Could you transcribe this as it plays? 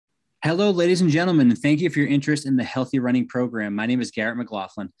Hello, ladies and gentlemen, and thank you for your interest in the Healthy Running Program. My name is Garrett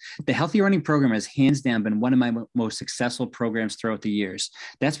McLaughlin. The Healthy Running Program has hands down been one of my most successful programs throughout the years.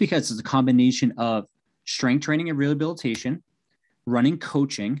 That's because it's a combination of strength training and rehabilitation, running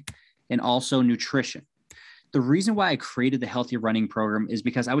coaching, and also nutrition. The reason why I created the Healthy Running Program is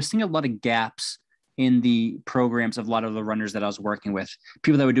because I was seeing a lot of gaps in the programs of a lot of the runners that I was working with.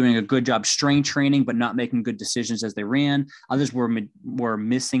 People that were doing a good job strength training, but not making good decisions as they ran. Others were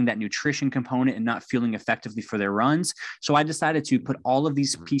missing that nutrition component and not feeling effectively for their runs. So I decided to put all of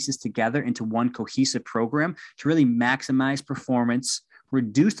these pieces together into one cohesive program to really maximize performance,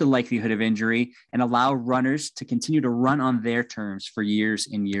 reduce the likelihood of injury, and allow runners to continue to run on their terms for years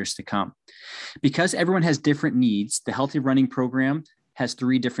and years to come. Because everyone has different needs, the Healthy Running Program has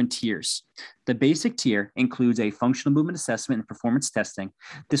three different tiers. The basic tier includes a functional movement assessment and performance testing.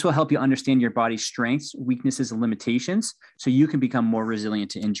 This will help you understand your body's strengths, weaknesses, and limitations so you can become more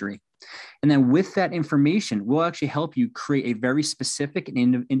resilient to injury. And then with that information, we'll actually help you create a very specific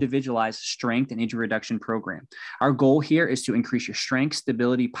and individualized strength and injury reduction program. Our goal here is to increase your strength,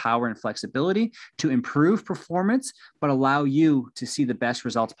 stability, power, and flexibility to improve performance, but allow you to see the best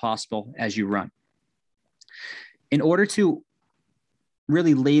results possible as you run. In order to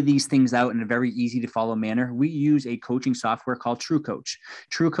really lay these things out in a very easy to follow manner, we use a coaching software called TrueCoach.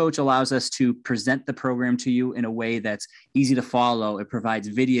 TrueCoach allows us to present the program to you in a way that's easy to follow. It provides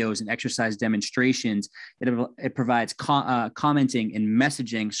videos and exercise demonstrations. It provides commenting and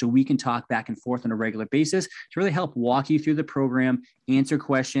messaging so we can talk back and forth on a regular basis to really help walk you through the program, answer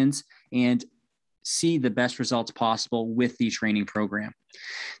questions, and see the best results possible with the training program.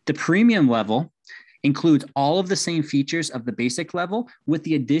 The premium level includes all of the same features of the basic level with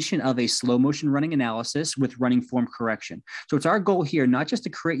the addition of a slow motion running analysis with running form correction. So it's our goal here, not just to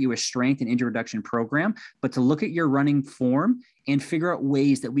create you a strength and injury reduction program, but to look at your running form and figure out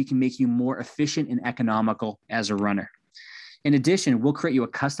ways that we can make you more efficient and economical as a runner. In addition, we'll create you a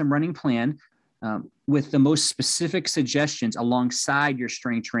custom running plan with the most specific suggestions alongside your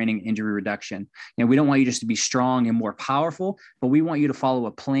strength training and injury reduction. We don't want you just to be strong and more powerful, but we want you to follow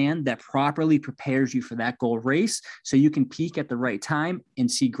a plan that properly prepares you for that goal race so you can peak at the right time and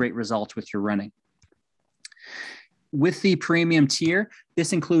see great results with your running. With the premium tier,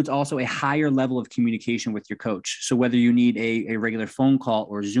 this includes also a higher level of communication with your coach. So whether you need a regular phone call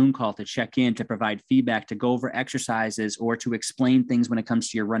or Zoom call to check in, to provide feedback, to go over exercises, or to explain things when it comes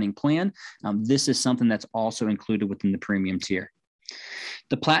to your running plan, this is something that's also included within the premium tier.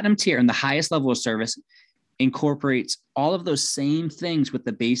 The platinum tier and the highest level of service incorporates all of those same things with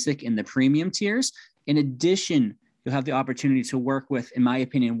the basic and the premium tiers. In addition, you'll have the opportunity to work with, in my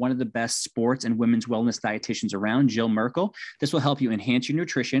opinion, one of the best sports and women's wellness dietitians around, Jill Merkel. This will help you enhance your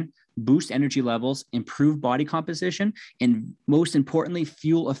nutrition, boost energy levels, improve body composition, and most importantly,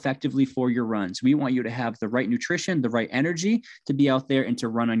 fuel effectively for your runs. We want you to have the right nutrition, the right energy to be out there and to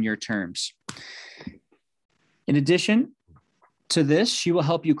run on your terms. In addition to this, she will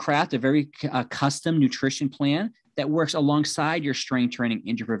help you craft a very custom nutrition plan that works alongside your strength training,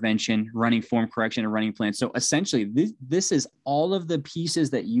 injury prevention, running form correction, and running plan. So essentially, this is all of the pieces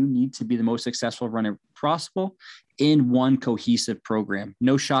that you need to be the most successful runner possible in one cohesive program.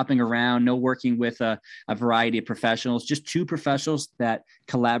 No shopping around, no working with a variety of professionals, just two professionals that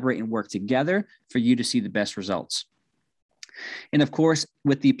collaborate and work together for you to see the best results. And of course,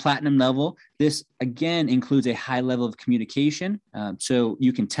 with the platinum level, this again includes a high level of communication. So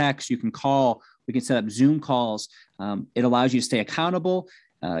you can text, you can call, we can set up Zoom calls. It allows you to stay accountable,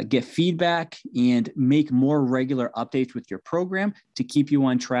 get feedback, and make more regular updates with your program to keep you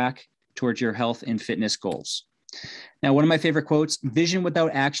on track towards your health and fitness goals. Now, one of my favorite quotes: vision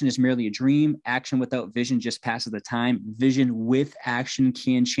without action is merely a dream. Action without vision just passes the time. Vision with action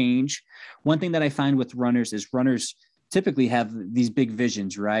can change. One thing that I find with runners is runners typically have these big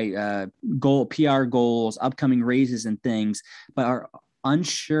visions, right? PR goals, upcoming raises and things, but are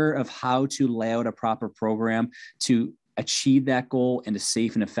unsure of how to lay out a proper program to achieve that goal in a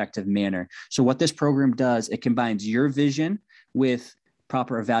safe and effective manner. So what this program does, it combines your vision with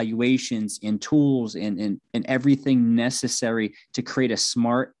proper evaluations and tools and everything necessary to create a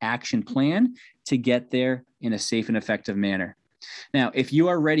smart action plan to get there in a safe and effective manner. Now, if you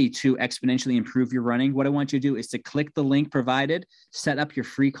are ready to exponentially improve your running, what I want you to do is to click the link provided, set up your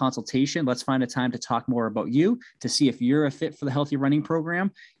free consultation. Let's find a time to talk more about you, to see if you're a fit for the Healthy Running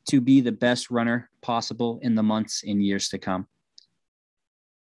Program, to be the best runner possible in the months and years to come.